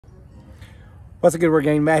What's a good word,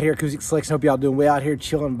 gang? Matt here, Acoustic Selection. Hope y'all doing well out here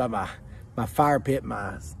chilling by my fire pit.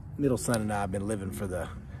 My middle son and I have been living for the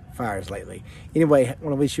fires lately. Anyway, I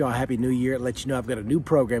want to wish you all a happy new year. Let you know I've got a new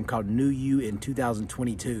program called New You in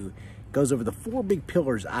 2022. It goes over the 4 big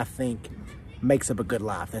pillars I think makes up a good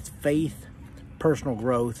life. That's faith, personal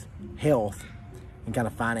growth, health, and kind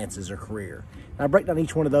of finances or career. And I break down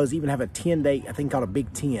each one of those, even have a 10-day, I think called a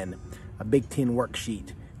Big 10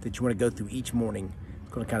 worksheet that you want to go through each morning.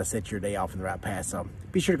 It's going to kind of set your day off in the right path. So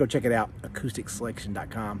be sure to go check it out,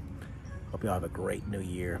 acousticselection.com. Hope you all have a great new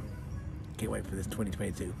year. Can't wait for this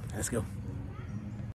 2022. Let's go.